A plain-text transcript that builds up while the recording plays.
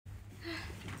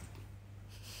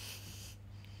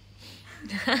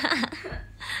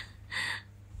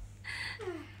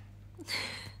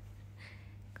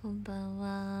こんばん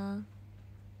は。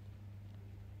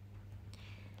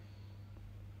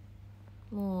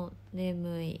もう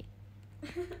眠い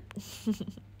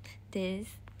で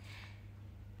す。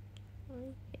あ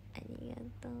りが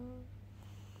とう。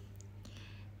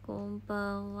こん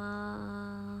ばん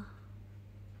は。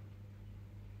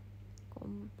こ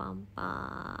んばん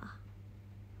は。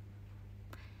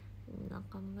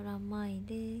中村舞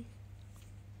で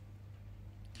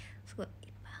す。すごいいっ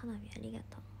ぱい花火ありが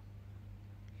とう。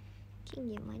金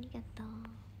魚もありがと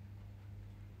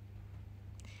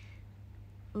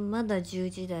う。まだ10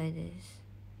時台です。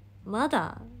ま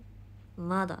だ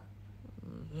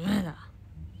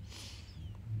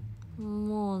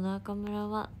もう中村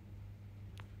は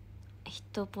ヒッ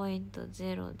トポイント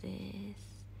0で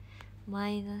す。マ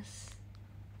イナス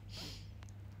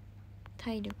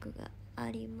体力があ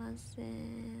りませ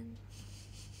ん。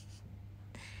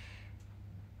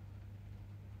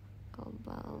こん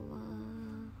ばんは。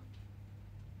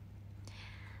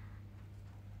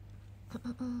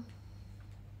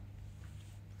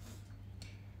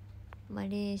マレ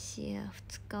ーシア2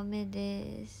日目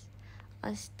です。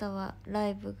明日はラ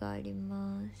イブがあり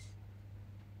ます。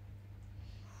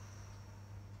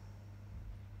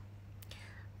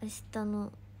明日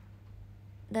の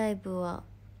ライブは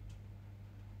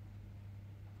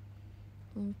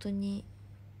本当に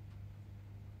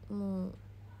もう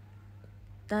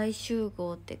大集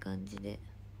合って感じで、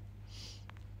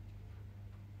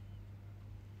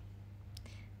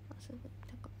あ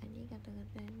りがとうご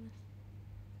ざいま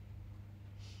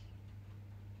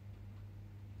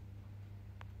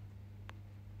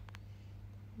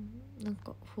す。なん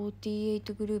か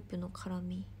48グループの絡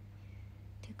みっ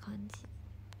て感じ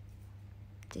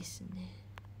ですね。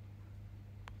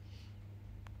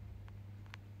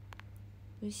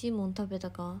美味しいもん食べた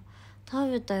か？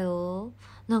食べたよ。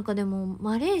なんかでも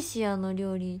マレーシアの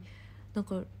料理なん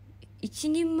か一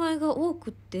人前が多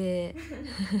くって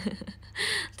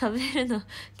食べるの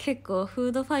結構フ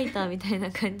ードファイターみたいな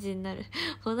感じになる。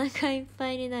お腹いっぱ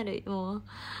いになる。もう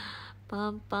パ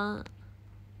ンパン。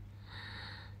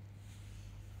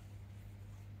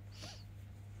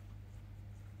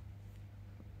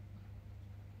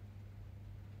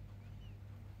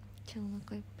お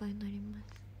腹いっぱいになります。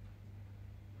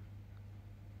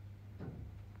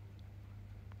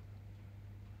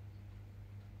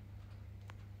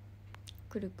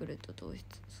くるくると同室、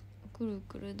くる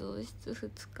くる同室2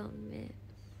日目。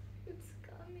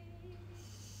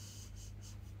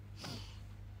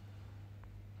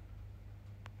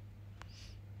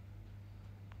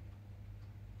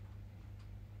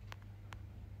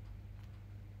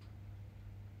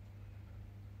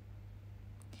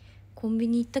コンビ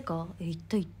ニ行ったか？行っ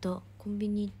たコンビ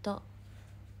ニ行った。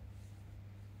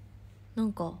な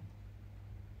んか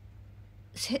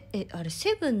あれ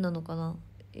セブンなのかな、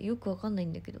よくわかんない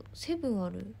んだけど。セブンあ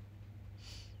る？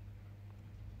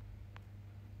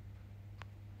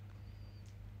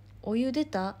お湯出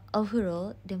た？お風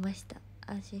呂出ました。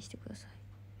安心してください。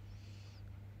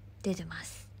出てま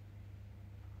す。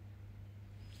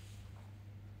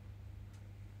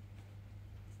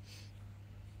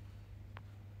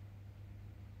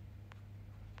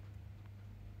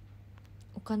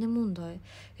お金問題？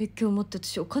今日待って、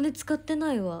私お金使って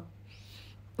ないわ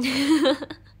1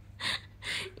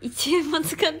円も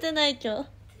使ってない今日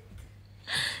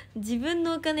自分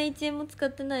のお金1円も使っ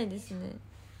てないですね。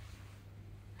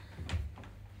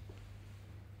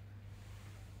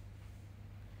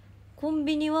コン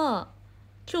ビニは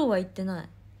今日は行ってない。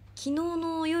昨日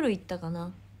の夜行ったか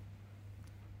な、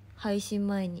配信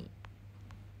前に。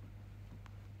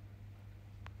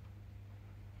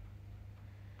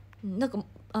なんか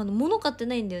物買って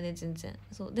ないんだよね全然。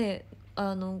そうで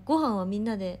ご飯はみん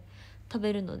なで食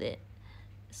べるので、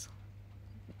そう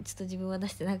ちょっと自分は出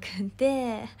してなく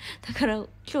て、だから今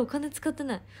日お金使って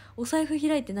ない。お財布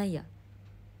開いてないや。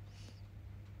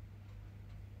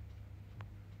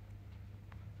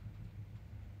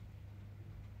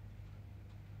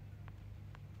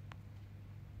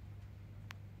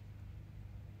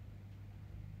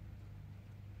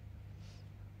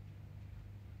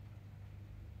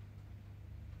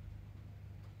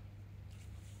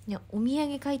いやお土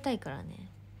産買いたいからね、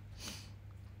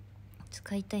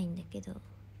使いたいんだけど。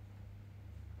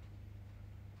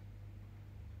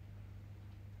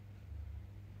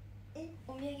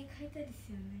お土産買いたいで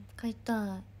すよね。買い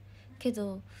たいけ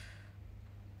ど、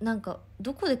なんか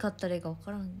どこで買ったらいいか分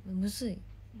からん。むずい。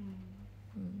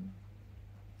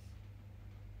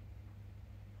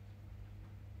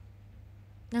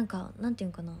なんかなんてい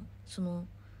うんかな、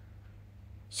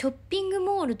ショッピング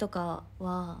モールとか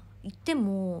は行って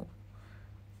も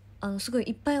すごい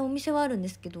いっぱいお店はあるんで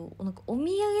すけど、なんかお土産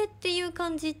っていう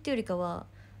感じっていうよりかは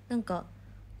なんか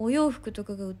お洋服と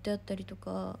かが売ってあったりと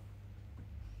か、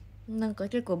なんか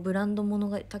結構ブランド物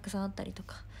がたくさんあったりと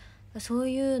か、そう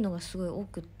いうのがすごい多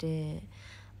くって、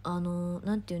な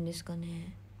んていうんですか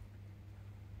ね、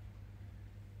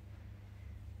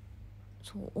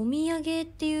そうお土産っ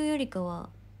ていうよりかは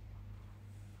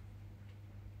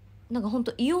なんかほん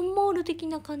とイオンモール的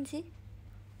な感じ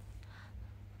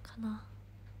かな。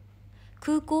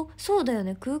空港、そうだよ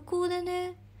ね、空港で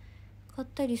ね買っ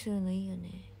たりするのいいよね。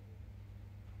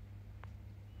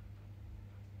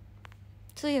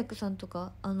通訳さんと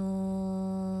か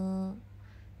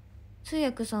通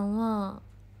訳さんは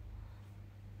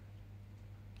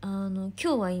今日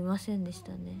はいませんでし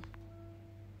たね。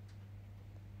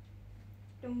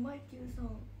でもマイキューさん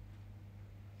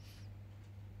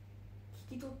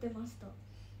聞き取ってました。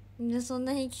みんなそん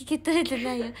なに聞き取れて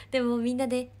ないよでもみんな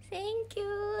で「センキュ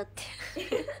ー」って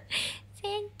「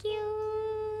センキュー」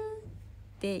っ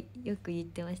てよく言っ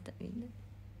てましたみんな。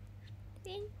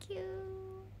センキュー。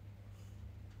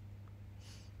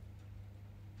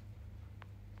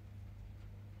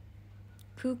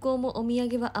空港もお土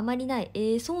産はあまりな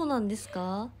い。そうなんです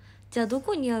か？じゃあど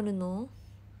こにあるの？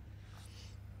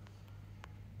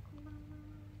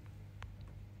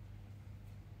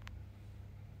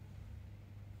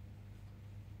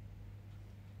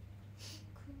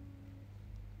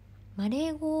マ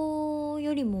レー語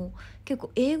よりも結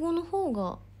構英語の方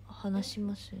が話し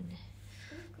ますよね、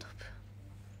多分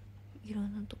いろ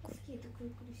んなところ。ハスキーとクル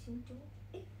クル身長、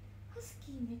ハス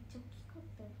キーめっちゃ大きかっ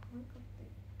たよ、可愛かっ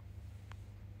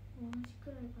たよ。同じ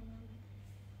くらいかな。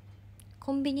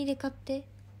コンビニで買って。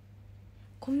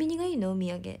コンビニがいいのお土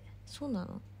産。そうな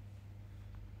の？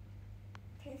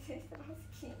転生したハ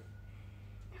スキー、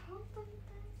本当に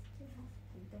大好きハス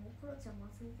キー。でもコロちゃんも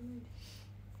忘れてないです。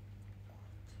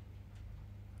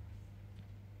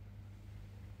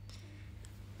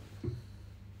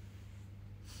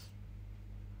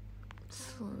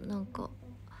そうなんか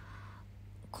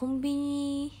コンビ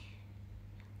ニ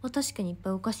は確かにいっぱ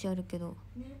いお菓子あるけど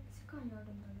ね、世界にあるん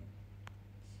だね。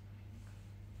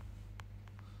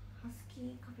ハスキ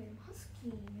ーカフェ、でもハスキ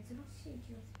ー珍しい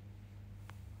気がする。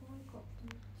可愛いかと思っ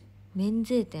ちゃう。免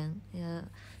税店。いや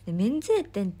免税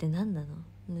店って何なの、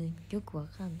ね、よくわ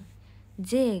かんない。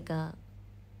税が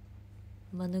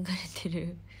免れて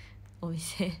るお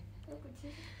店よく小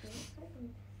さくて最後に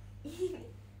いいね。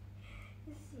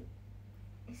優しい。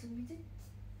それめっち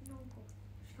ゃなんか、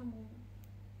しかも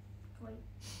可愛い。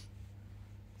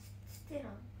ステラ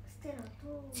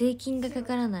と税金がか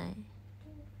からない。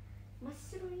真っ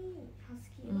白いハ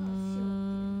スキーは白っていう名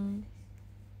前で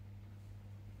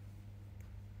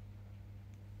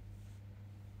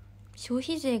す。消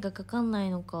費税がかかんな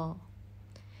いのか。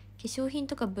化粧品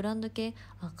とかブランド系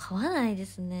買わないで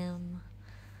すねあんま。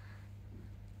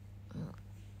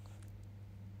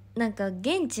なんか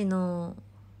現地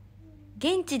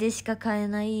でしか買え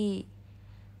ない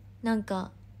なん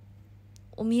か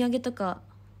お土産とか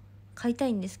買いた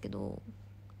いんですけど、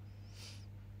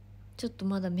ちょっと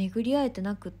まだ巡り合えて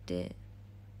なくって。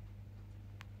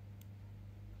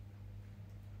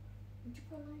うち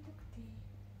この会いたくて、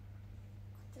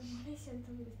こっちはマレーシアで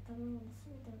食べる食べ物、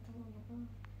全ての食べ物が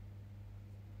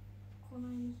口内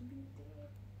に響いて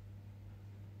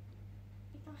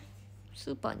痛いです。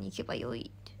スーパーに行けばよいっ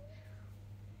て。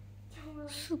今日は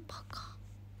スーパーか。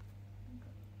なんか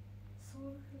ソウ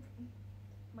ルフー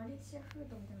ド、マレーシアフー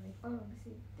ドみたいなのいっぱいあるお店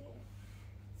行って、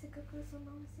せっかくそ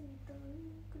のお店に行ったの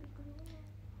に、くるくるは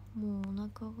もうお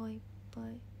腹がいっぱい。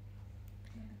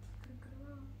なんだっけ、くるくる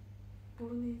はボ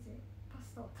ロネーゼパ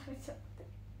スタを食べちゃって、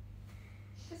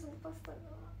でそのパスタが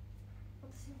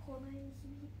私の口内に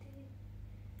響いて、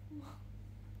もう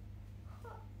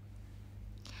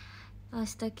明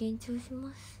日緊張し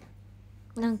ます。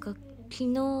なんか昨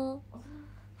日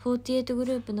48グ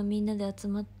ループのみんなで集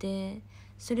まって、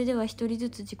それでは一人ず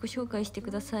つ自己紹介して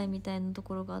くださいみたいなと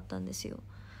ころがあったんですよ。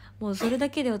もうそれだ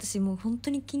けで私もう本当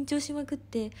に緊張しまくっ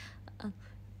て、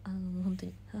もう本当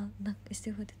になんかし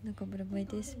てほで中村舞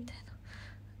ですみたい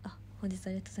な、本日あ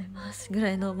りがとうございますぐ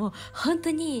らいの、もう本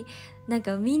当になん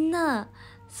かみんな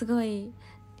すごい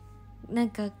なん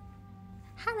か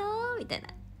ハローみたいな、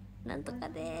なんとか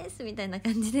ですみたいな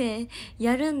感じで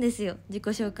やるんですよ、自己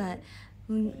紹介。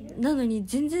なのに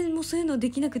全然もうそういうの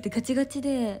できなくてガチガチ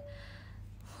で、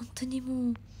本当に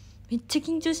もうめっちゃ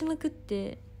緊張しまくっ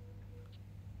て。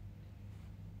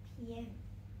ピエン。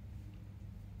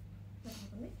なる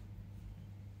ほどね。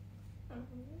なるほ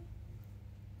どね。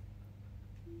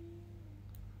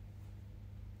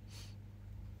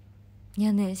い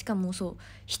やね、しかもそう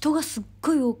人がすっ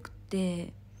ごい多く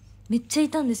てめっちゃい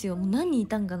たんですよ。もう何人い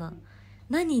たんかな、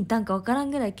何人いたんか分から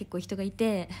んぐらい結構人がい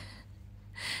て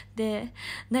で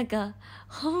なんか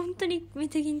本当にめっ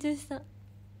ちゃ緊張した。あ、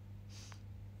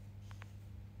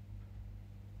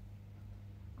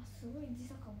すごい時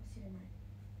差かもしれない。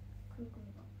くるくる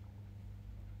が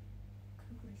く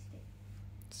るくるして。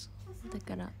そうだ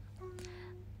から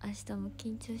明日も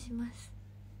緊張します。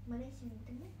マレーシア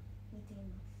でも見てい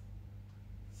ま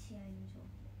す、試合の情報。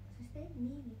そして2位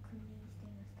に君臨してい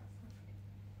ました。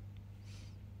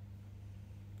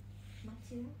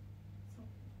町はそう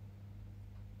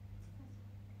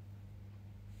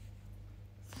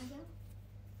さや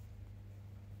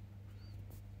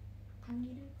パンギ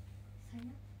ルさや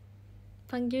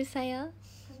パンギルサヤ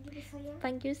パンギルさやパ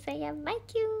ンギルサヤマイ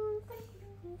キュー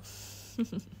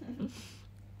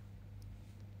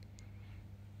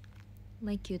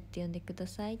マイキューって呼んでくだ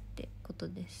さいってこと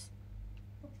です。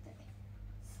僕たち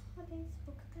そうです。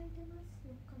僕たち出ます。4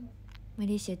日のマ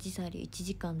レーシア時差あり1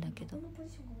時間だけど、このポ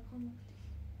ジションが分かんなくて。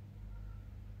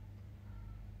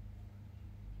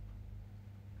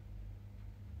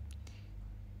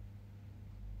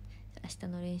明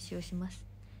日の練習をします。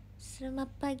スルマッ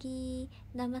パギ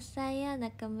ーナマサヤ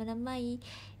中村舞、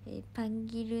パン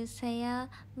ギルサヤ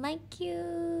マイキ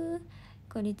ュー、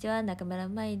こんにちは中村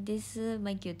舞です、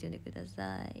マイキューって呼んでくだ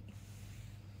さい。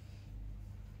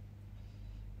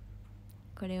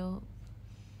これを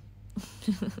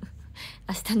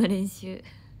明日の練習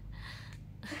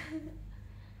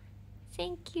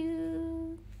Thank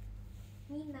you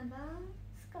みんなが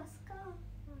スカスカ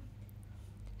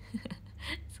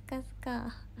スカス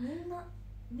カ。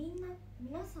みんな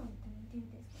皆さんって似てるん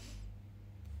ですか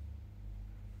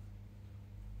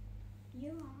ね。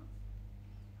 You are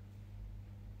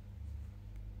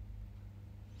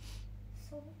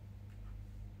そう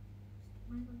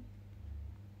前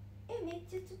髪めっ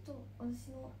ちゃちょっと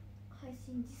私の配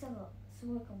信時差がす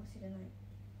ごいかもしれない。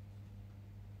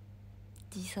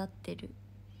時差ってる。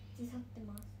時差って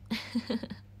ます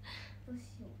どうし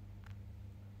よう。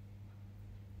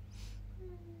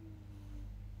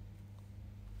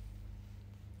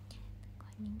あ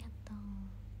りがとう。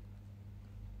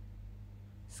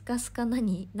スカスカ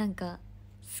何、なんか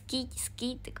好き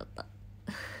ってこと好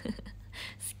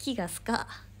きがスカ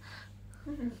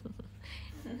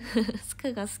ス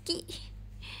カが好き。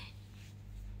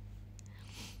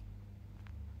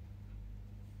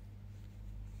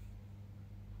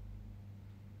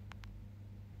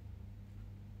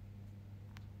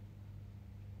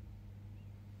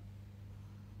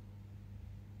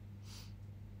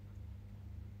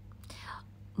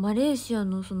マレーシア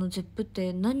のそのゼップっ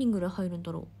て何人ぐらい入るん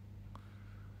だろう。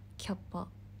キャッパ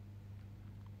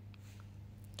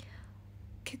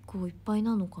結構いっぱい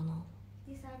なのかな。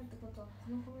時差あるってことは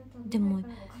このコメントはでも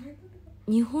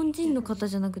日本人の方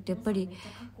じゃなくてやっぱり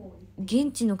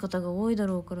現地の方が多いだ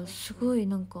ろうから、すごい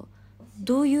なんか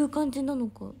どういう感じなの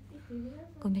か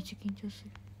がめっちゃ緊張する。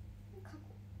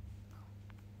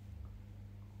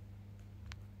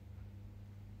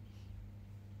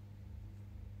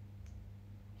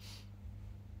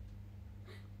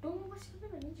ローマ語喋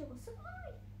る25す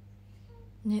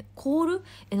ごいね、コー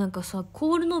ルなんかさ、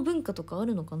コールの文化とかあ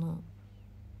るのかな。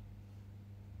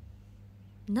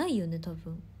ないよね多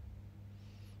分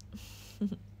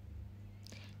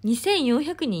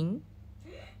2400人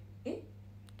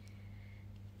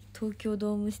東京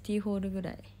ドームシティホールぐ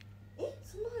らい。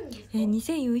そんな入るんです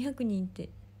か。2400人って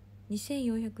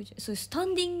2400じゃ、それスタ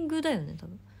ンディングだよね多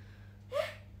分。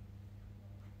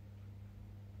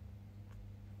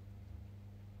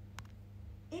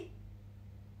ちょっ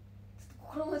と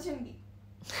心の準備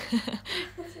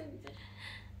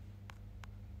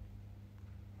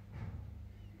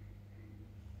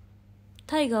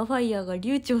タイガーファイヤーが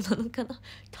流暢なのかな。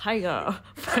タイガー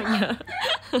ファイヤー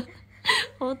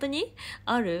本当に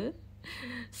ある。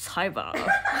サイバ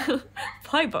ーフ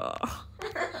ァイバ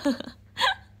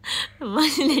ーマ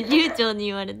ジで流暢に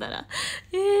言われたら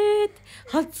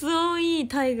発音いい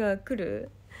タイガー来る。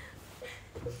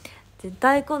絶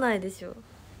対来ないでしょ。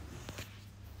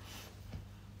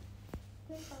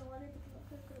電波の悪い時が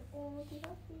くるくる大向きだ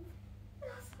って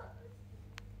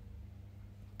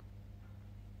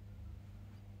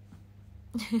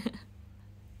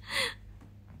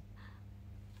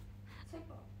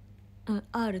うん、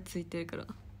R ついてるから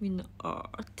みんな R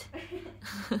って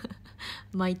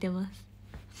巻いてます。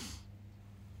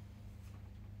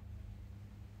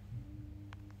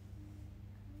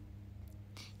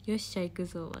よっしゃ行く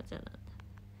ぞはじゃあ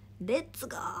レッツ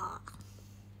ゴー。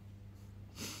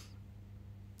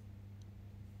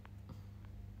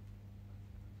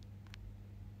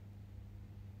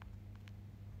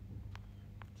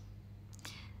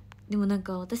でもなん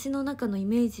か私の中のイ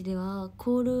メージでは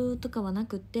コールとかはな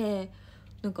くて、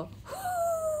なんかフ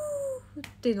ー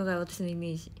っていうのが私のイメ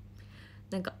ージ。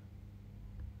なんか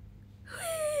フ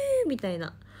ーみたいな、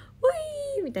ウ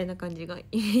ィーみたいな感じがイ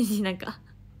メージ。なんか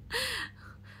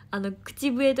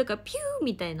口笛とかピュー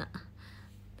みたいな、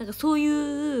なんかそう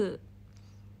いう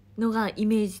のがイ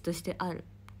メージとしてある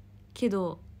け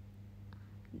ど、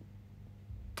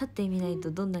立ってみない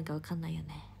とどんなんか分かんないよ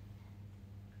ね。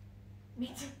めっ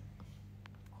ちゃ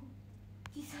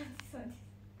時差です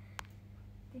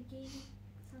敵に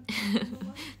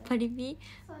パリピ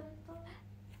された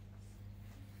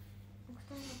僕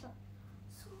とまた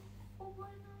そう覚えな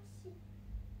しキ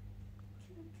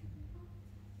ュルキュ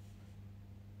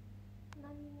ルな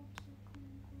何も記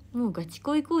憶ももうガチ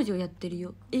恋工場やってる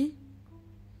よ。え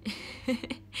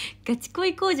ガチ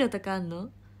恋工場とかあんの？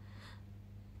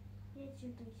リアチュ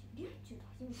ーと一緒。リアチューと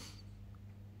初めて。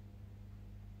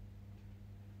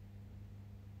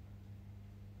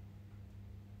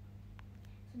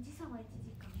時差は1時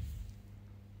間。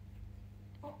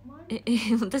あ、周り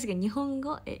確かに日本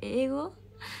語英語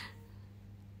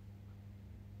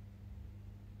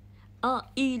I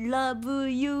love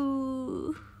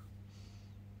you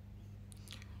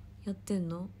やってん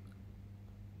の？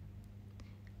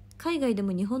海外で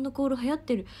も日本のコール流行っ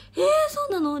てる。そ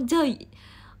うなの？じゃあ明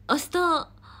日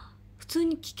普通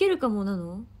に聞けるかもな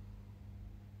の？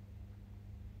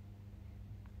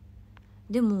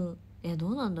でもど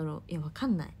うなんだろう。わか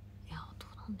んない。どう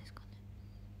なんですかね。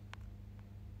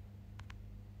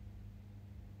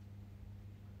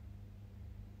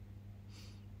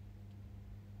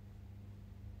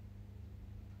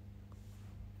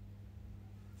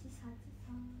時差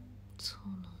そう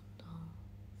なんだ。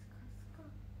スカ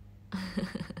ス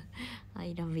カ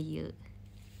I love you。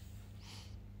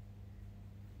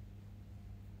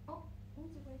 あ、25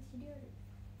日リアル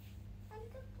あり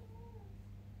がとう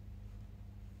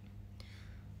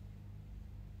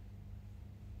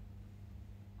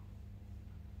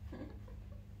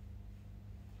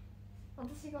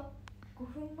私が5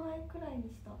分前くらいにし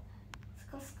たス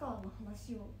カスカの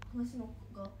話の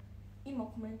が今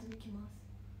コメントできます。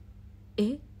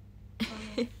電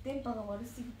波が悪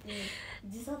すぎて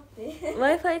時差って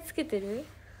Wi-Fi つけてる？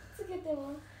つけて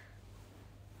ま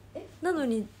す。なの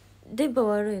に電波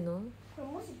悪いの？これ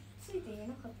もしついてい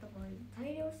なかった場合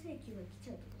大量請求が来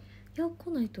ちゃうとか。いや来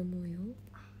ないと思うよ。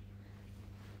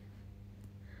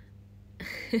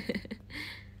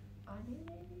あれ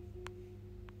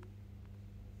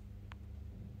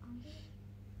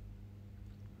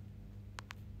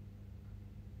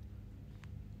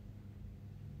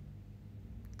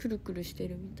くるくるして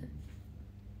るみたい。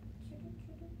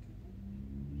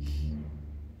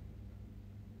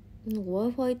なんか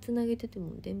Wi-Fi つなげてて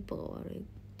も電波が悪いっ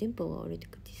て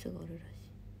か時差があるらし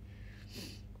い。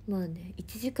まあね、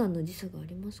1時間の時差があ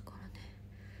りますからね。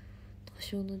多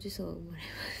少の時差は生まれ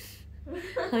ま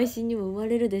す配信にも生ま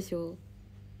れるでしょう。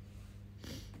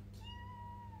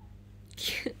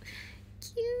キューキュー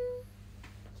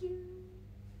キュー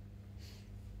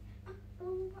あ、ロ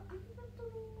ンバありがと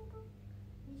うロンバ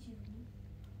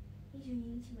22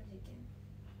日まででけん。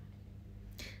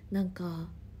なんか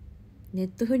ネッ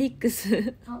トフリック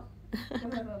スあ、や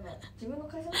ばい自分の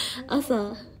会社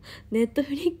朝ネット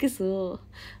フリックスを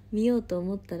見ようと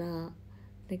思ったら、なんか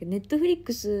ネットフリッ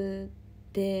クスっ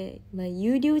て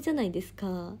有料じゃないです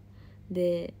か。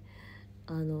で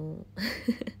あ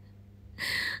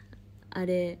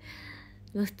れ、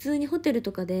普通にホテル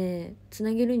とかでつ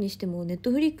なげるにしてもネッ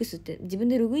トフリックスって自分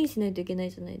でログインしないといけな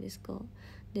いじゃないですか。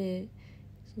で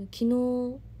昨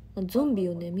日ゾンビ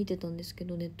をね見てたんですけ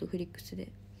ど、ネットフリックス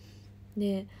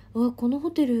でこの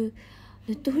ホテル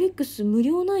ネットフリックス無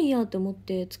料なんやって思っ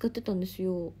て使ってたんです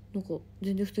よ。なんか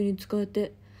全然普通に使え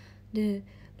て、で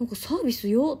なんかサービス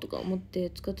よとか思って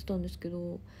使ってたんですけ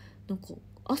ど、なんか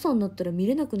朝になったら見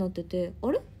れなくなってて、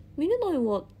あれ見れない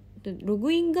わってロ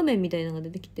グイン画面みたいなのが出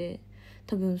てきて、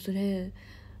多分それ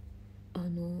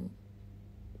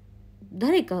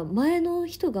誰か前の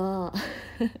人が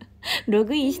ロ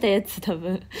グインしたやつ、多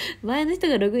分前の人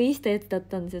がログインしたやつだっ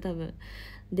たんですよ多分。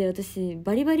で私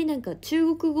バリバリなんか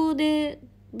中国語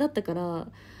だったから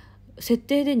設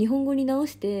定で日本語に直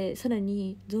して、さら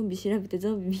にゾンビ調べて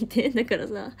ゾンビ見て、だから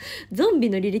さゾンビ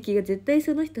の履歴が絶対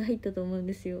その人入ったと思うん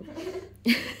ですよ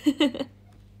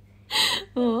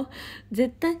もう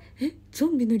絶対ゾ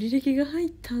ンビの履歴が入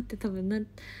ったって多分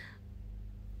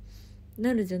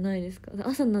なるじゃないですか。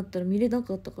朝になったら見れな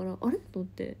かったから、あれと思っ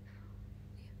て、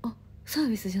あサー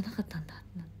ビスじゃなかったんだっ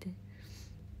てなって、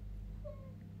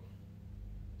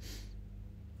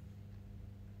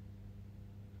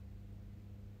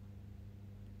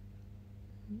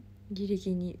ギリ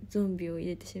ギリにゾンビを入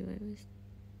れてしまいまし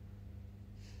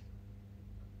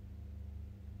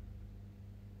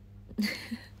た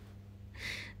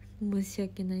申し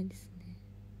訳ないですね。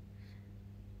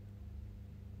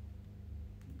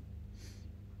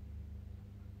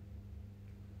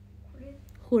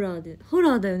ホラ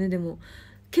ーだよね。でも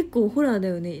結構ホラーだ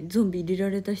よね、ゾンビ入れら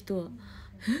れた人は。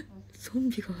ゾン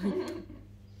ビが入った。ちょ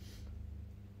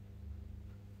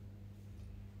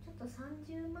っと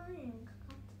30万円か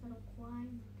かってたら怖いの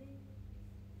で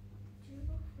15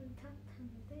分経ったの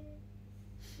で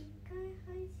一回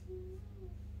配信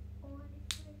を終わり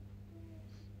たいと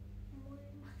思い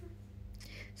ます。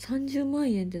30万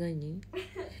円って何？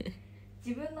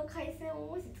自分の回線を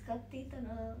もし使っていたら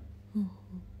なん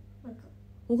か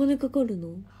お金かかるの？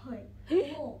はい。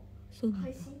もう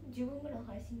配信15分ぐらいの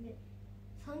配信で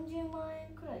30万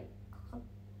円くらいかかっ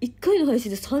1回の配信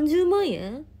で30万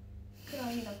円くら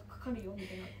いなんかかかるよみ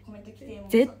たいなコメント来て、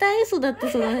絶対嘘だっ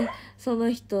てその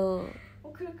人。も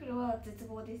うくるくるは絶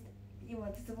望です。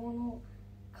今絶望の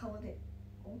顔で。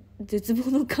絶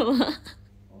望の皮。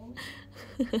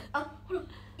あ、ほら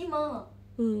今、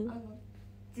うん、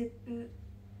ゼップ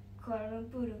クアラルン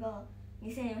プールが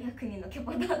2400人のキャ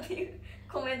パだっていう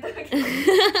コメントが来て自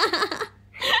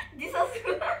殺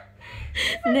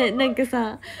ね、なんか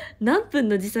さ、何分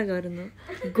の時差があるの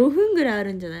？5分ぐらいあ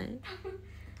るんじゃない？あ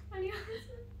ります。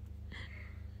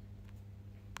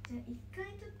じゃあ一回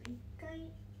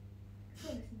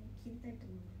そうですね、切りたいと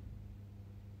思い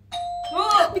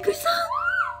ます。びっくりした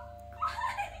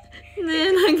ね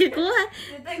え、なんか怖い。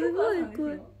絶対すごい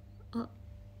怖い。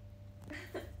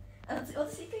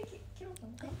私一回切ろう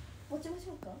かな。持ちまし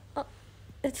ょうか。ちょっ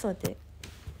と待って。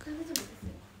大丈夫ですよ。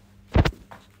じ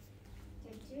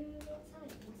ゃあ13いき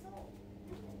ます。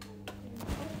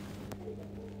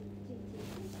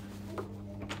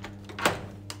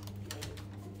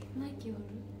マイキーある？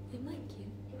マイキ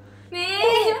ー？ね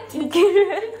いける。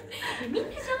みん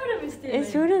なショールームしてる。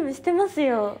ショールームしてます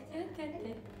よ。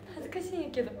恥ずかしいんや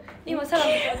けど。今サラ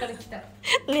のところから来た。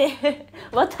ねえ、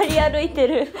渡り歩いて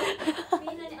る。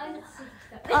みんなに挨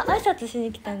拶し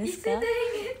に来た。挨拶しに来たんですか？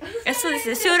そうです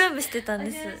よ、ショールームしてたん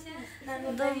です。どう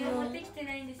も。持ってきて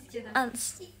ないんですけど。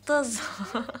どうぞ。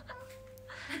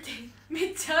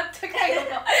めっちゃあったかいの。待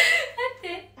っ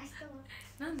て。明日は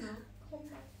何度？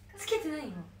つけてない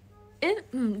の？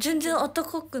全然暖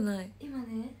かくない。今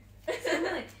ね、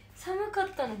寒かっ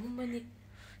たのほんまに。冷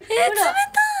たい。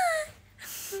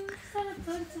サラ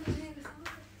とアルちゃんの目が寒かっ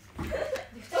た。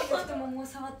2人の人ももう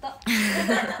触った。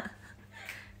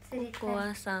ココ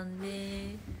アさんで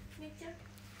ーす。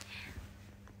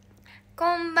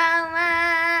こんばん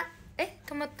は。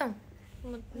止まったん？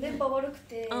電波悪く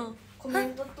て、コメ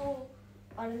ントと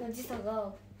あれの時差が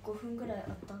5分ぐらいあ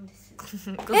ったんです。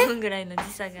5分ぐらいの時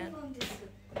差が。そうなんです。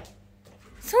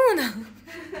そうなの？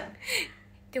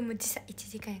でも時差1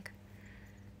時間やか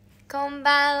ら。こん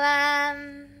ばんは。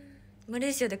マレ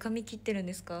ーシアで髪切ってるん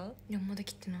ですか？いやまだ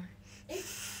切ってない。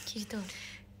切りたい。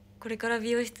これから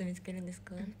美容室見つけるんです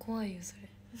か？怖いよそれ。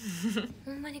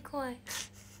ほんまに怖い。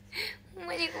ほん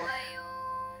まに怖いよ。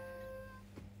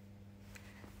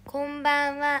こん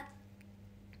ばんは。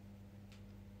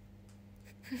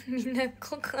みんな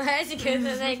ここ話聞いて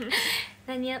ない。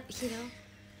何を披露？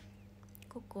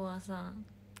ココアさん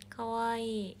かわい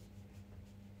い。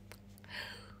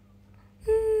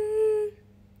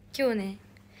今日ね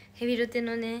ヘビロテ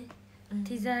のね、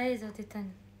ティザー映像出たの。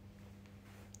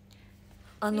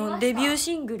デビュー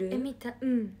シングル。見た？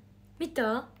見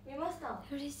た？見ました。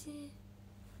嬉しい。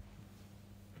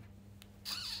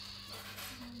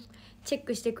チェッ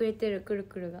クしてくれてるくる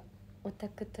くるがオタ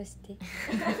クとして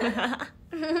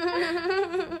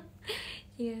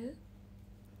いや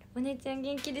お姉ちゃん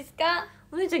元気ですか？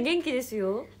お姉ちゃん元気です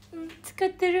よ。使っ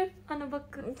てる？あのバッ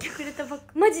グくれたバッ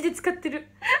グマジで使ってる。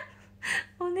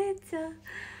お姉ちゃん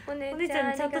お姉ち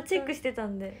ゃんちゃんとチェックしてた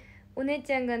んで。お姉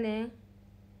ちゃんがね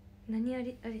何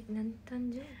誕生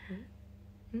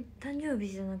日？誕生日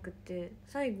じゃなくて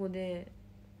最後で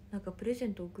なんかプレゼ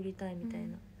ント送りたいみたい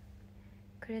な、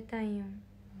くれたんよ、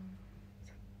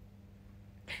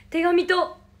手紙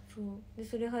と。そうで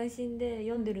それ配信で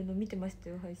読んでるの見てました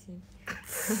よ。配信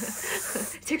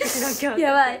チェックしなきゃ。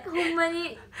やばいほんま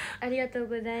にありがとう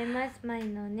ございます。舞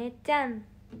のお姉ちゃん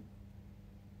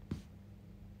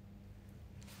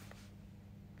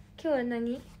今日は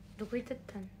何どこ行って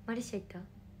たの？マレーシア行った？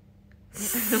マ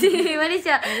レー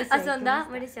シア遊んだ？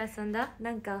マレーシア遊んだ？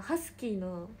なんかハスキー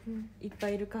のいっぱ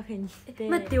いいるカフェに行って、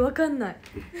待ってわかんない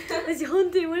私本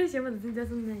当にマレーシアまだ全然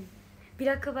遊んでない。ビ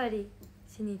ラ配り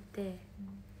しに行って、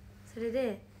それ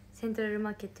でセントラル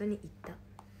マーケットに行った。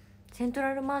セント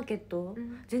ラルマーケット、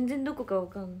全然どこかわ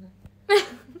かんない。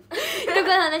どこ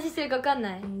の話してるか分かん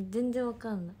ない。全然わ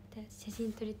かんない。で写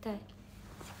真撮りたい。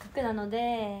せっかくなの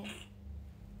で。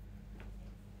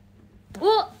お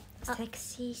セク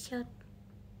シーショット。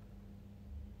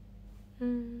遊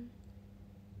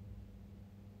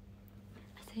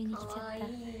びに来ちゃった。くるくる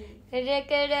も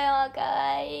か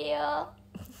わいいよ。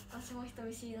私も人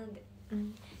見知りなんで。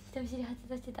人見知り発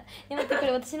動してた。待ってこ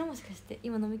れ私のもしかして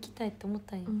今飲みきたいって思っ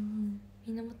たんよ。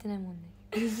みんな持ってないもんね。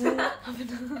水危ない。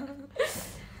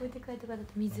置いて帰ってからだ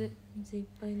と水いっ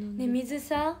ぱい飲んで。ね水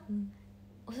さ、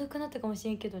遅くなったかもし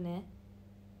れんけどね。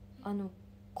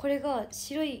これが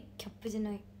白いキャップじゃ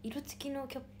ない色付きの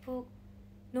キャップを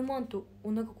飲まんとお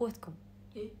腹壊すかも。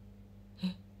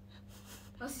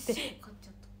私白買っちゃ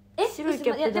った。白いキ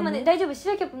ャップいやでもね大丈夫、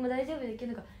白いキャップも大丈夫だけど、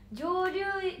なんか蒸留な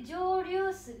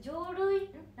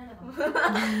んだかな。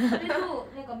それと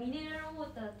なんかミネラルウォー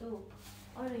ターと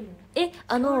あるよ。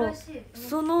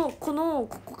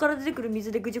ここから出てくる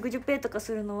水でぐじゅぐじゅペーとか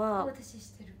するのは私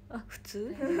してる。普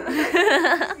通？全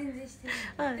然してる。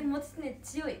でも私ね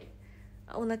強い。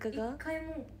お腹が？一回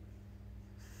も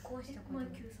壊したことない。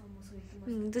マイキューさんもそう言ってま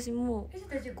した。私も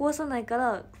壊さないか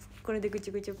らこれでぐち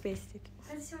ゅぐちゅペーしてる。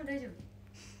私も大丈夫。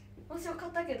私は買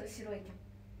ったけど白いキ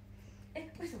ャ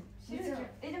ップ。嘘？白いじゃん。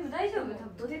でも大丈夫？多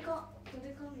分どでか水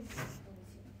だったんですよ。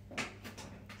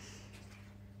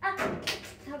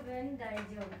多分大丈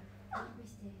夫。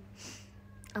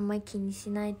あんまり気にし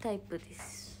ないタイプで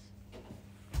す。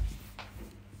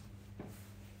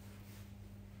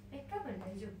多分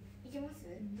大丈夫。いけます？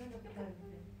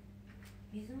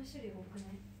水の種類多くな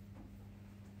い？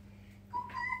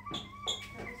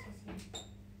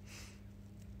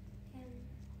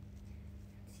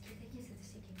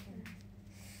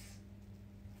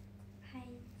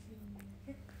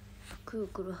くる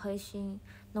くる配信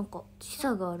なんか時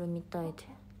差があるみたいで。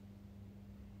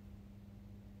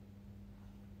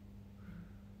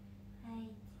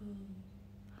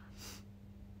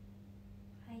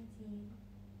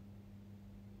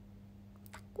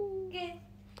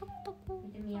見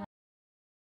てみよ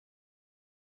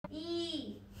う。い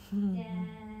い。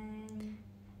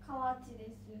河内で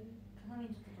す。鏡ち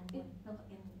ょっとなんか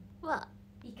わ、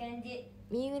いい感じ。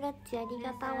みゆらっちあり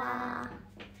がたわ。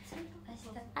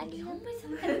ありがとう。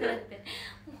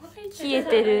冷え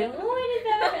てる。冷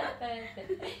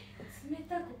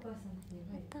たいココアさんです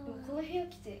ね。この部屋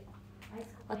来て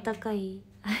あったかい。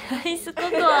アイスココ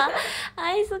ア。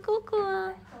アイスココ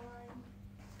ア。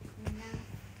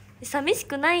寂し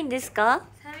くないんですか？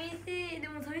寂しい。で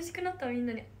も寂しくなったらみん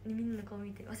なの顔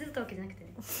見て忘れたわけじゃなくて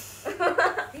ね。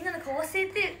みんなの顔忘れ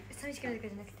て寂しくなるわけ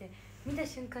じゃなくて、見た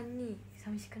瞬間に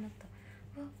寂しくなった。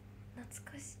うわ、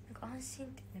懐かしい。なんか安心っ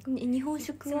てなんか日本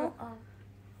食は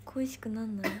恋しくな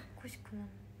んない？恋しくなる。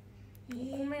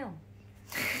お米やん。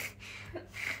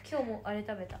今日もあれ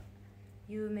食べた。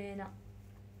有名な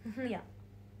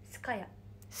スカヤ。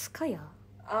スカヤ？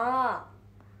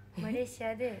マレーシ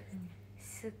アで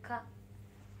スカ好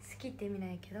きって意味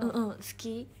ないけど。好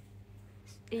き。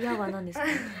やは何ですか？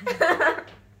日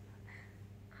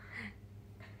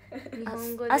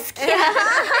本語で。好きや。でも英語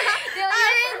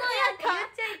やって言っ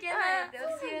ちゃいけないって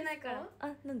私言えないから。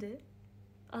なんで？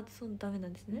そうダメな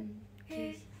んですね。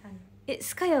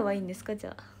スカヤはいいんですかじ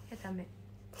ゃあ？いやダメ。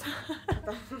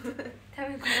多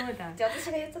分このだ。じゃあ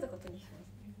私が言ってたことにします。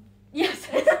いや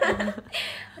それ。私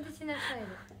のサイド。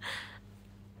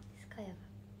スカヤが。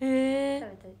食べ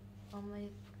てあんま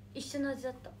り一緒の味だ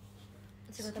った。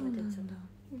私が食べたやつだ。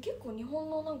結構日本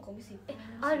のなんかお店いっぱい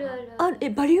あ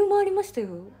る。バリウマありましたよ。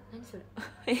何それ？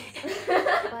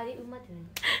バリウマって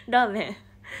何？ラーメン。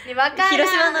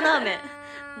広島のラーメン。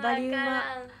バリウマ。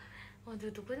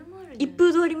どこでもある。一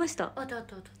風堂ありました。あった。ララポ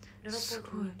ー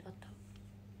トにあった。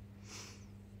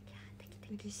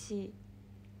嬉しい。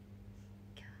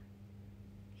今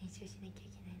日練習しなきゃい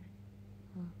けない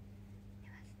の。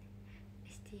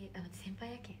先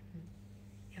輩やけん。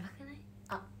やばくない？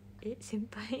先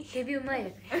輩？デビュー前や。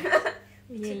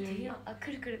いや。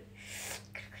くるくる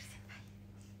先輩。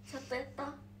ちゃんとやった。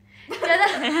慣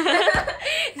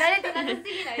れてなさすぎ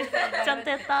ない？ちゃんと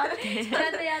やった。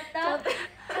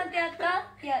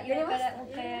いや今からもう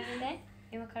一回やるね。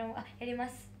今からもやりま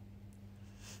す。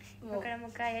今からもう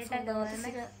一回やりたいと思います。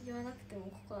私が言わなくても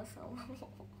ココアさんはもうや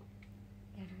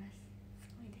ります。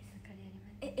すごいです。今からやりま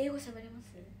す。英語喋れま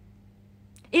す？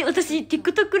私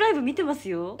TikTok ライブ見てます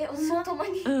よ。ほんまたま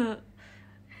に。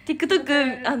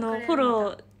TikTok フォ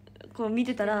ローこう見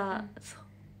てたら、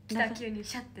来た急に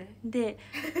シャッてで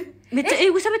めっちゃ英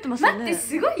語喋ってますよね。待って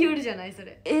すごい夜じゃないそ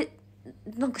れ。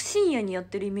なんか深夜にやっ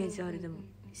てるイメージある。でも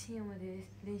深夜まで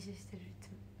練習してる。いつ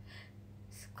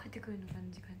も帰ってくるのかな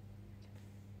時間。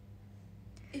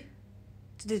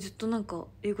でずっとなんか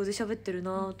英語で喋ってる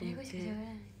なと思って英語しか喋らない。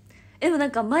でもな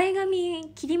んか前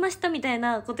髪切りましたみたい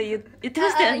なこと言ってま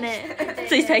したよね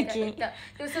つい最近。で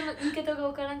もその言い方が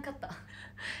分からんかった。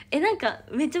なんか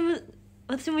めっちゃ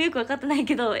私もよく分かってない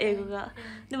けど英語が、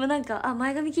でもなんか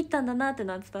前髪切ったんだなって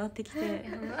のは伝わってきて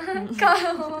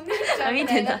顔を見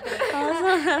てた。そう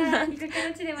なんだ。いくか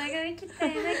のちで前髪切ったん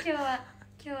やな今日は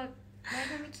前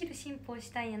髪切る進歩し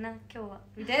たんやな今日は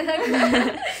みたいな。何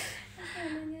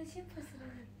を進歩す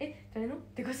る？誰の？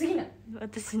でかすぎない？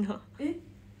私の。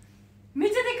めっ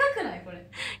ちゃでかくないこれ？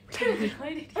くるくる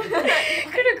入れる。くる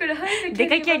くる入る。で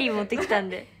かキャリー持ってきたん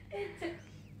で。待って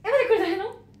これ誰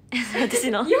の？私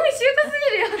の。用意周到す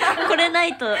ぎるよ。これな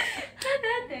いと待っ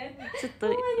てちょっ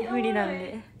と無理なん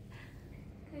で。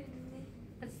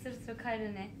私そろそろ帰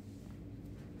るね。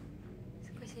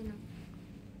少しの。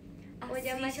お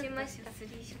邪魔しました。スリー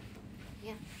ショット。い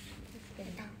や。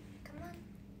Come on.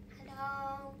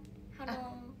 Hello.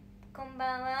 こん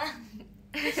ばんは。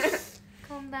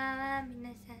こんばんは皆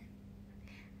さん。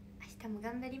明日も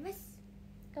頑張ります。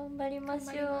頑張りまし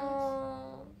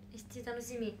ょう。楽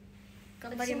しみ。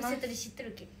頑張ります。セトリ知って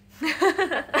るけ。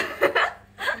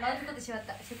マウント取ってしまっ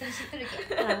た。セトリ知ってる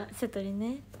け。セトリ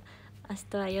ね。明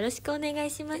日はよろしくお願い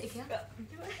します。ないじ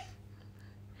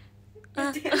ゃ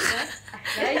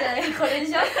ないこれで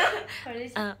しょ。これで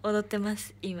しょ。踊ってま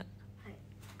す今。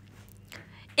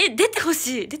出てほ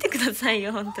しい、出てください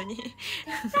よ本当に。本当に出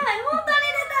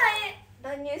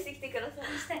たい。乱入してきてください。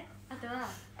したい。あとは。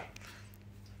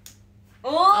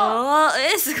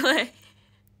すごい。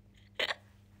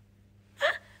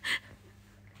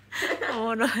お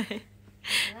もろい。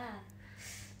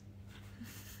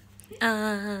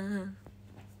なん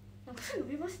かすぐ呼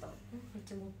びました。めっ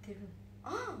ちゃ持ってる。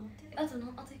持ってる。あと一曲な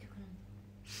ん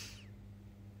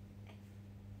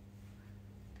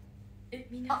だ。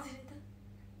みんな忘れた。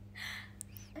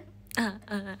どんだけ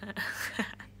ダンスやっ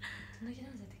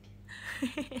たっけ？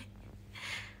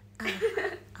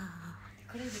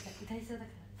これ以上歌いそうだ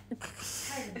から帰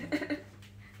るね。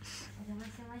お邪魔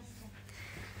しました。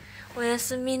おや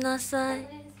すみなさい。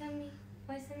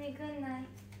おやすみぐんない。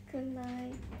くんない。Have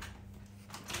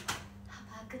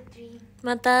a good dream。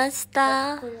また明日。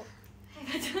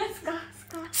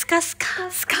スカスカ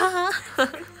スカ。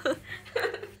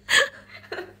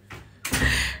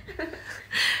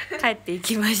帰ってい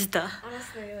きました。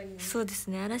嵐のように。そうです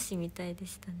ね、嵐みたいで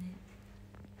したね。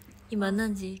今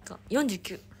何時か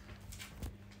49。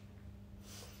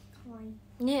可愛い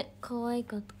ね、可愛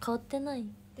かった。変わってない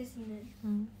ですね。う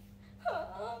ん。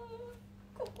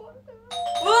ここ。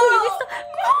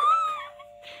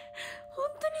本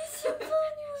当に心臓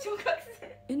小学生。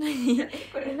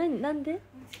何なんで？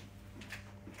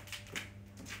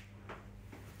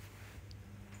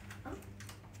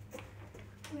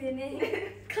ごめんね。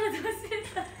カード忘れ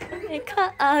た。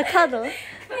カ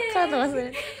ード忘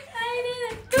れた。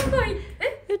どこ行っ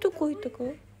どこ行ったか？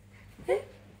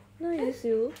ないです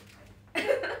よ。待っ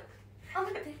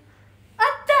て。あっ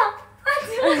た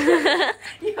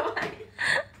やばい。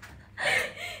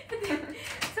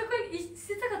そこに捨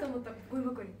てたかと思った。ゴミ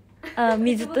箱に。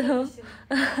水と。おやす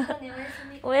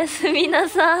み。おやすみな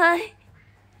さい。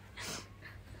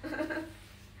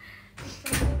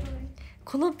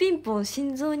このピンポン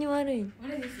心臓に悪い。あ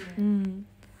れですね。うん。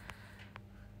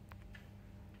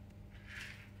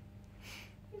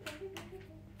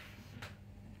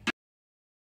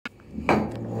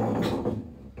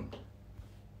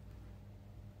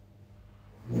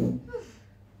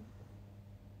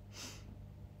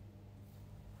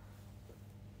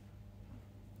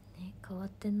ね、変わっ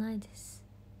てないです。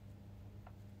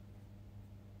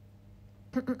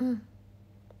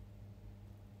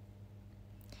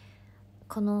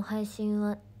この配信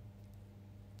は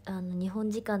日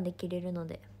本時間で切れるの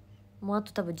で、もうあ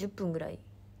と多分10分ぐらい、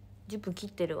10分切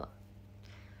ってるわ。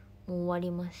もう終わり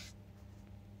ます。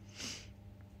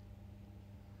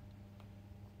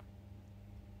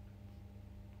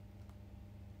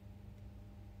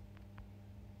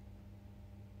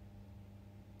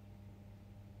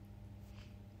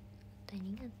あ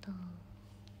りがとう。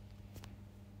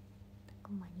た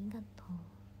こもありがとう。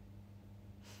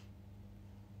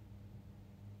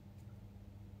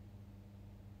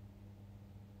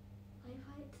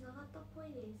Wi-Fi つながったっぽ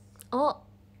いです。あ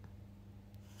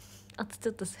とち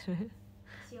ょっとする。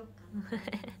しようかな。ナ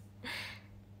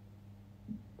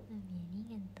ミあ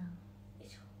りがとう。よい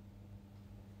しょ。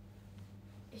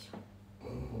よいしょ。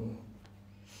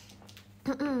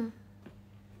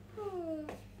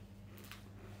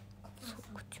そう、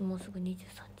こっちもうすぐ23時。よ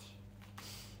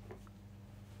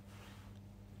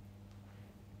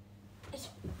いし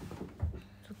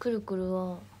ょ。くるくる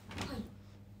は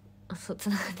そう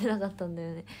繋がってなかったんだ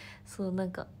よね。そうな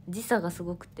んか時差がす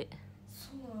ごくて、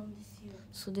そうなんですよ。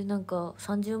それでなんか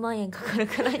30万円かかる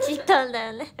から切ったんだ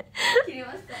よね。切り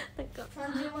ました。なんか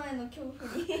30万円の恐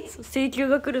怖にそう請求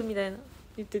が来るみたいな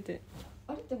言ってて、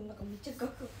あれでもなんかめっちゃ額が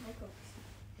高いかも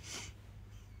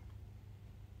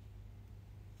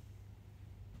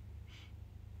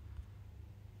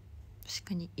確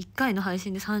かに1回の配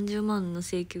信で30万の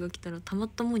請求が来たらたまっ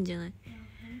たもんじゃない。いや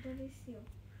本当ですよ。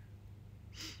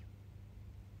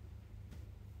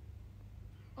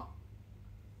あ、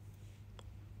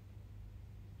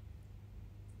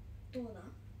どうだ。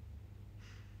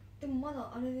でもまだ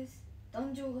あれです、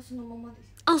壇上がそのままです。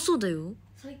あ、そうだよ。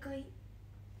再開。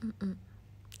うんうん、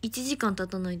1時間経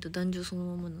たないと壇上その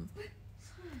ままなの。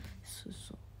そうなんだ。そう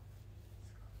そ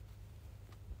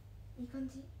う、いい感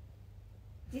じ。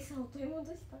時差を取り戻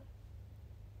した。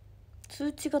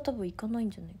通知が多分いかないん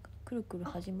じゃないかな。くるくる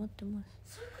始まってま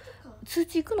す。そういうことか。通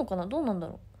知いくのかな、どうなんだ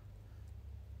ろ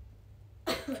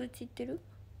う。通知いってる。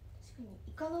確かに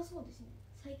いかなそうですね、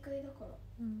再開だから。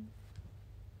うん、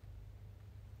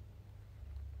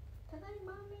ただい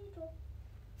まメイド。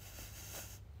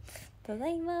ただ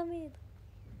いまメイド。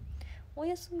お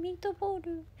やすみートボー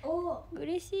ル。おお、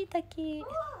嬉しいたけ。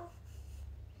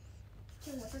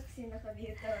今日もタクシーの中で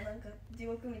言ったらなんか地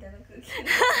獄みたいな空気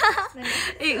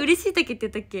え、嬉しいたけって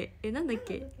言ったっけ。え、なんだっ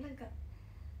け。なんか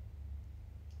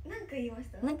言いまし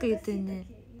た。なんか言ってんね。なんか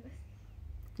言いまし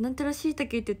なんてらしいた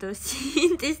けって言ったらシ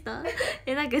ーンってした。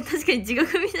え、なんか確かに地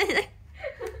獄みたいな。た。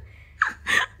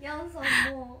ヤンさん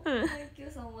も配給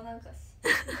さんもなんか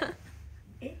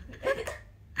え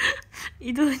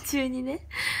移動中にね。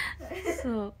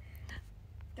そう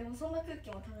でもそんな空気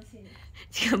も楽しいです。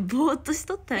違う、ぼーっとし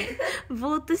とったん。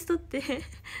ぼーっとしとって。でも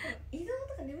移動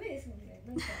とか眠いですもんね。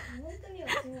なんか本当に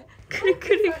私もくるく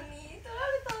るさんに取ら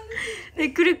れたんですよ。で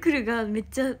くるくるがめっ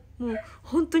ちゃもう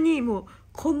本当にもう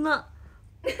こんな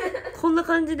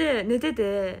感じで寝て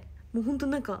て、もう本当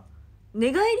なんか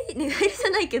寝返りじゃ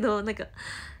ないけど、なんか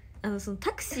その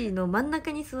タクシーの真ん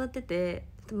中に座ってて、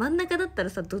真ん中だった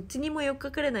らさどっちにも寄っか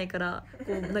かれないから、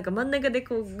こうなんか真ん中で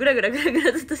こうグラグラず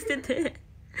っとしてて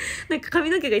なんか髪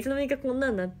の毛がいつの間にかこんな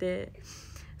んなって、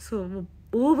そうもう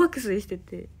大爆睡して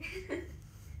て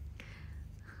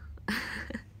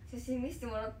写真見せて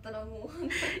もらったらもう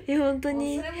本当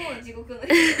にもうそれも地獄の空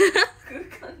間で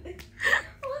本当に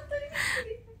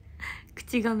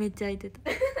口がめっちゃ開いてた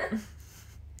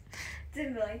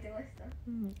全部開いてました。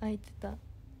うん、開いてた。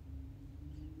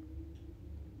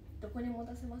どこにも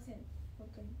出せません本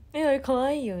当に。あれ可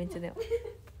愛いよめっちゃ。でも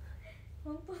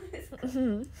本当ですか。う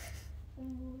んも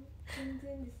う全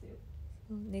然ですよ。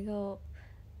寝顔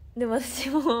でも私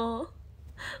も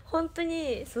本当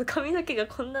にその髪の毛が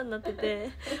こんなになってて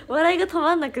笑いが止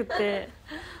まんなくって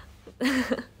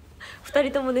2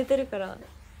人とも寝てるから。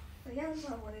ヤン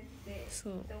さんも寝てて、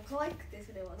そうでも可愛くて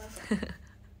それはなんか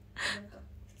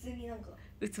普通になんか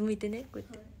うつむいてね、こうやっ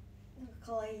て、はい、なんか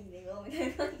可愛い寝顔みたい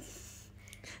な感じ。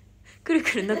くる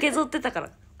くるのけぞってたか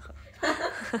ら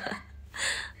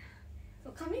そ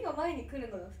う髪が前に来る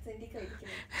のが普通に理解できない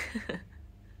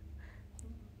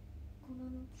こんな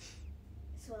の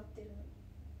座ってるの。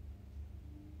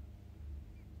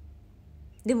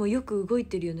でもよく動い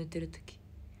てるよ寝てる時。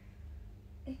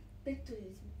ベッドでですね。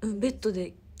うん、ベッド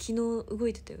で昨日動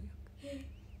いてたよ。記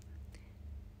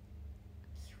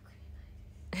憶に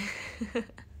ないで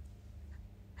す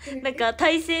なんか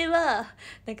体勢は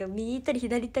なんか右行ったり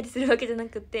左行ったりするわけじゃな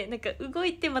くて、なんか動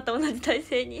いてまた同じ体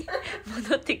勢に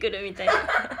戻ってくるみたいななんか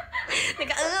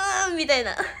みたい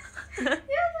な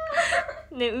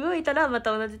ね、動いたらま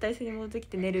た同じ体勢に戻ってき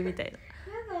て寝るみたいな。や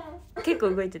だ結構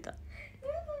動いてたや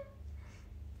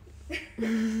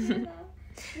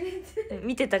だ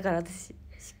見てたから私しっ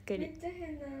かめり。っちゃ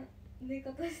変な寝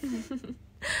方して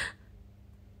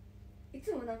い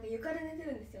つもなんか床で寝て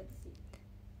るんですよ私。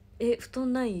布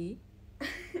団ない？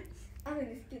あるん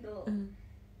ですけど、うん、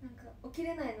なんか起き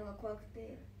れないのが怖く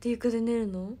て。で床で寝る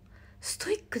の？ス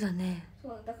トイックだね。そ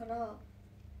うだから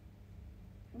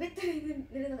ベッドで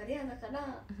寝るのがレアだか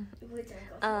ら動いちゃう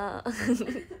かも。ああ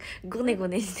ゴネゴ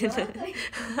ネしてた柔らかい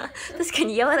確か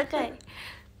に柔らかい。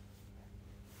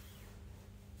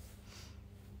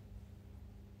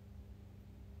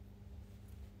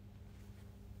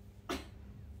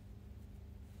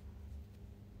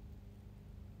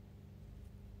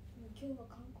今日は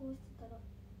観光してたら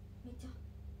めっちゃ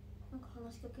なんか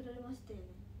話しかけられましたよね。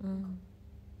うん、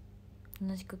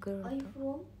話しかけられた。 iPhone って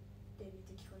めっ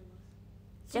ちゃ聞かれます。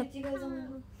ジャ違いざまの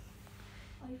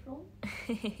iPhone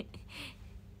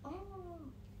ああ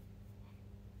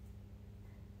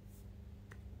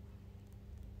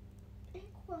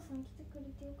コアさん来てくれ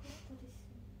てよかったです。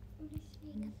嬉しい。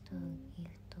りがとうギフ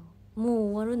ト。も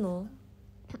う終わるの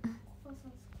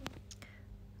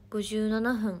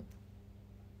？57分。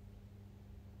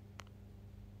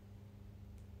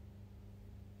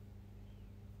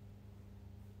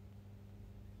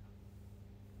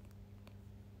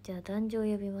じゃあ男女を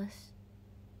呼びます。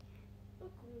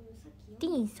ティ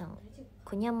ーンさん、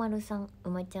こにゃまるさん、う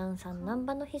まちゃんさん、難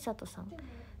波のひさとさん、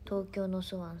東京の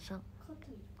そわんさん、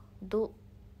ど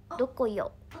こ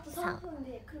よさん、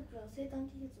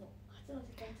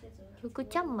ふく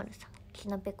ちゃんまるさん、き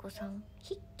なぺこさん、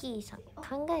ヒッキーさん、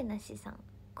考えなしさん、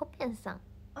コペンさん、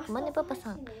くまねパパ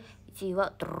さん、1位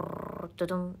はドロロロド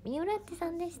ドン、みゆらっちさ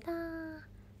んでした。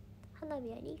花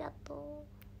火ありがとう。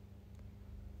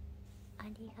あ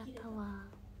りがとうわ。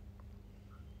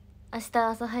明日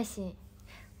朝配信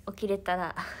起きれた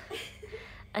ら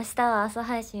明日は朝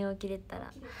配信起きれた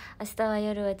ら、明日は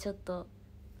夜はちょっと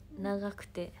長く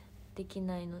てでき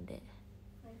ないので、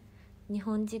日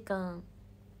本時間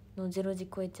の0時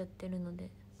超えちゃってるの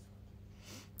で、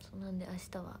そうなんで明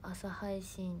日は朝配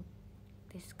信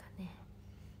ですかね。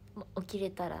起き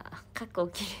れたら、起き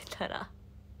れたら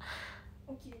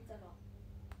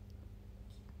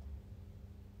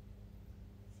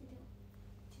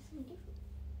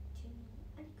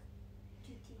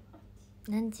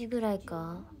何時ぐらい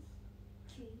か、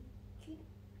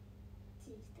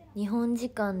日本時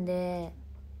間で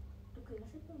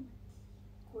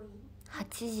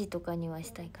8時とかには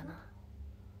したいかな。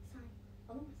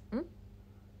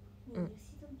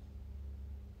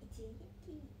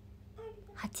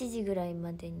8時ぐらい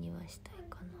までにはしたい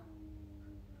かな。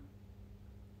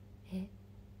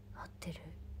合ってる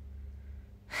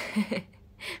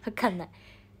わかんない。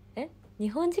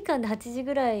日本時間で8時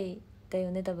ぐらいだよ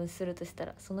ね、多分するとした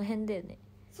らその辺だよね。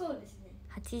そうですね。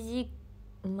8時、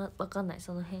わかんない、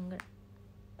その辺ぐらい。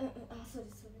そう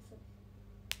です。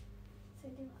そ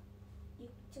れでは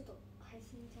ちょっと配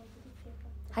信ちゃんとできてよか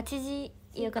った。8時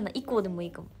いやかな以降でもい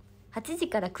いかも。8時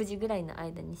から9時ぐらいの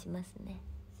間にしますね。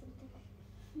それ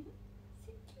では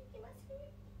接近いきますね。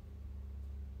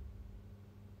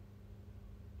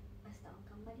明日は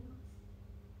頑張ります。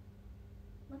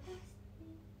また明日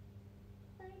ね。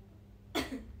バイバ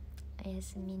イ。おや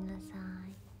すみなさ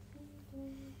い。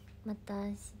また明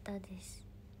日です。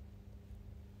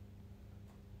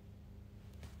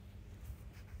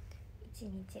一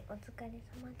日お疲れ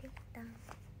様でした。お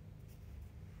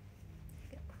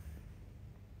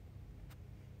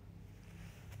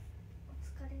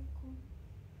疲れこん。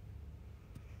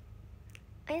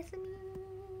おやすみ。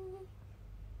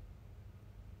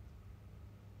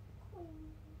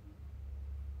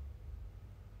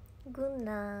グッ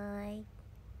ナイト。